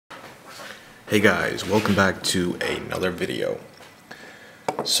Hey guys, welcome back to another video.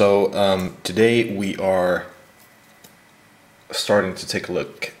 So today we are starting to take a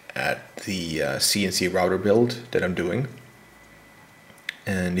look at the CNC router build that I'm doing.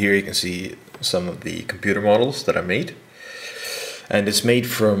 And here you can see some of the computer models that I made. And it's made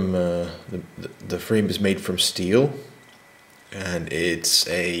from, the frame is made from steel. And it's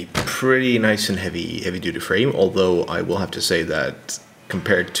a pretty nice and heavy duty frame, although I will have to say that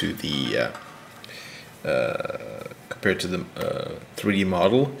compared to the 3D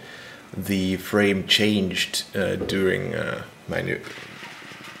model, the frame changed during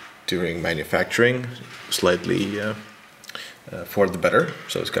manufacturing slightly for the better,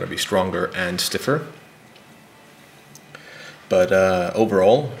 so it's going to be stronger and stiffer. But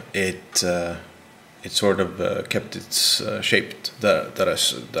overall, it sort of kept its shape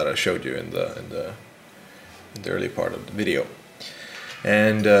that I showed you in the early part of the video.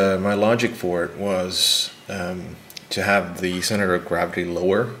 And my logic for it was to have the center of gravity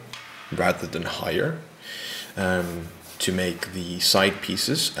lower rather than higher, to make the side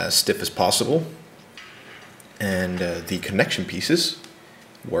pieces as stiff as possible, and the connection pieces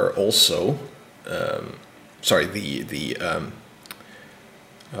were also the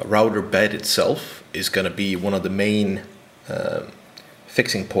router bed itself is going to be one of the main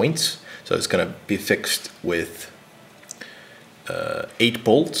fixing points. So it's going to be fixed with 8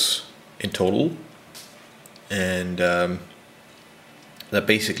 bolts in total, and that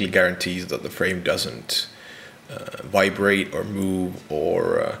basically guarantees that the frame doesn't vibrate or move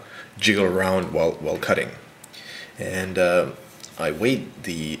or jiggle around while cutting. And I weighed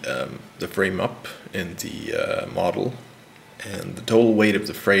the frame up in the model, and the total weight of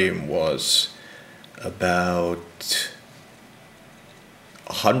the frame was about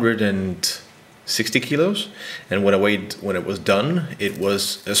 160 kilos, and when it was done, it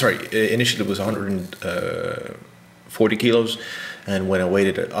was initially it was 140 kilos, and when I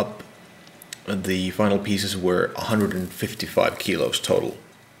weighted it up, the final pieces were 155 kilos total.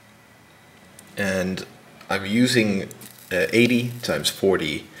 And I'm using 80 times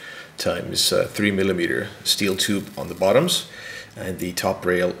 40 times 3mm steel tube on the bottoms, and the top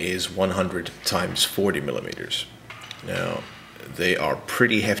rail is 100 times 40mm. Now, they are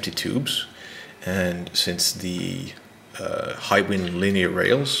pretty hefty tubes, and since the HIWIN linear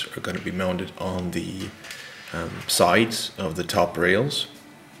rails are going to be mounted on the sides of the top rails,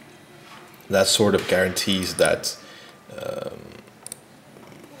 that sort of guarantees that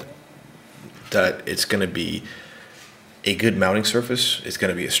that it's going to be a good mounting surface, it's going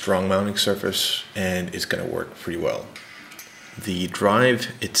to be a strong mounting surface, and it's going to work pretty well. The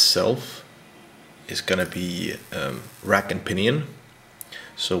drive itself is going to be rack and pinion.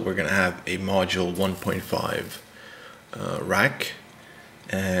 So we're going to have a module 1.5 rack,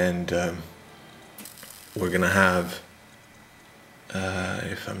 and we're going to have,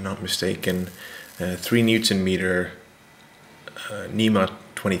 if I'm not mistaken, 3 Newton meter NEMA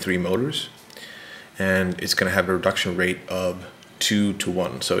 23 motors, and it's going to have a reduction rate of 2 to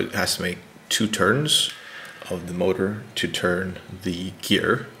 1. So it has to make 2 turns of the motor to turn the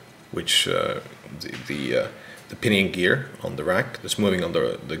gear, which the pinion gear on the rack that's moving on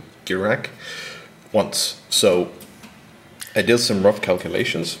the gear rack once. So I did some rough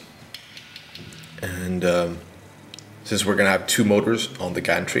calculations, and since we're gonna have 2 motors on the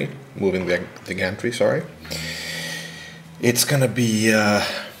gantry, moving the gantry, it's gonna be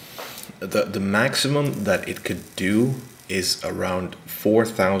the maximum that it could do is around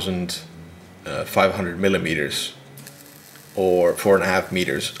 4,500 millimeters, or 4.5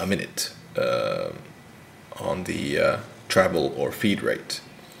 meters a minute on the travel or feed rate.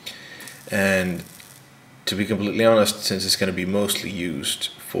 And to be completely honest, since it's going to be mostly used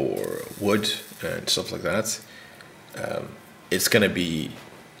for wood and stuff like that, it's going to be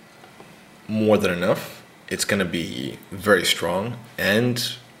more than enough. It's going to be very strong,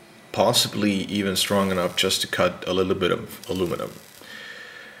 and possibly even strong enough just to cut a little bit of aluminum.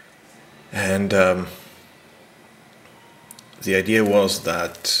 And the idea was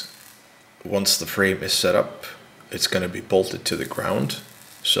that once the frame is set up, it's going to be bolted to the ground,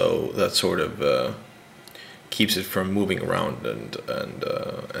 so that sort of keeps it from moving around and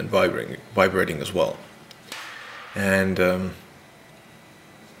vibrating as well. And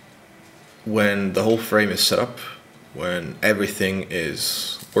when the whole frame is set up, when everything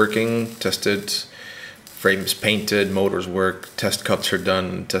is working, tested, frame is painted, motors work, test cuts are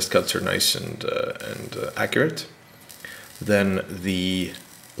done, test cuts are nice and accurate, then the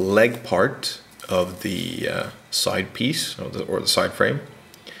leg part of the side piece or the side frame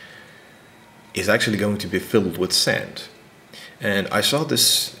is actually going to be filled with sand. And I saw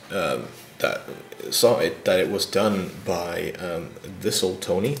this that saw it, that it was done by this old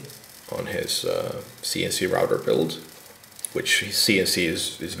Tony on his CNC router build, which CNC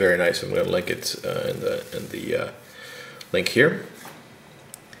is very nice. I'm going to link it in the link here.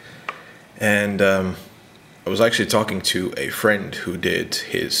 And I was actually talking to a friend who did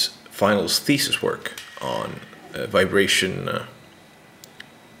his finals thesis work on vibration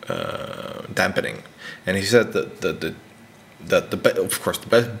dampening, and he said that of course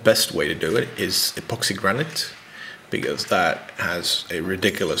the best way to do it is epoxy granite, because that has a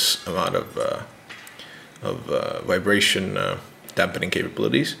ridiculous amount of vibration dampening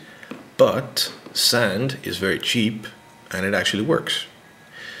capabilities. But sand is very cheap and it actually works.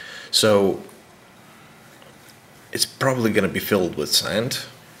 So it's probably going to be filled with sand,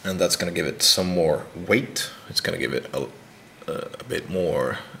 and that's going to give it some more weight. It's going to give it a bit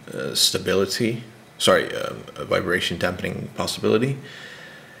more stability, a vibration dampening possibility,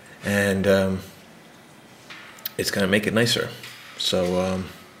 and it's going to make it nicer. So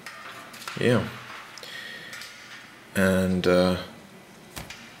yeah, and I'm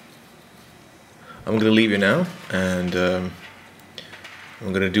going to leave you now, and I'm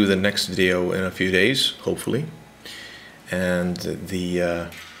going to do the next video in a few days, hopefully. And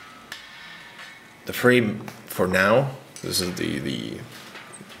the frame for now, this is the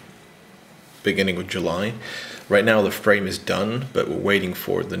beginning of July. Right now the frame is done, but we're waiting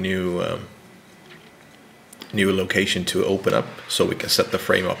for the new location to open up so we can set the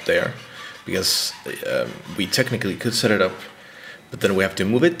frame up there, because we technically could set it up, but then we have to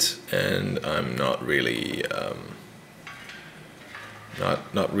move it, and I'm not really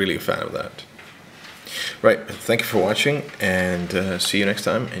not really a fan of that. Right, thank you for watching, and see you next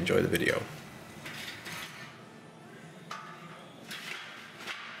time. Enjoy the video.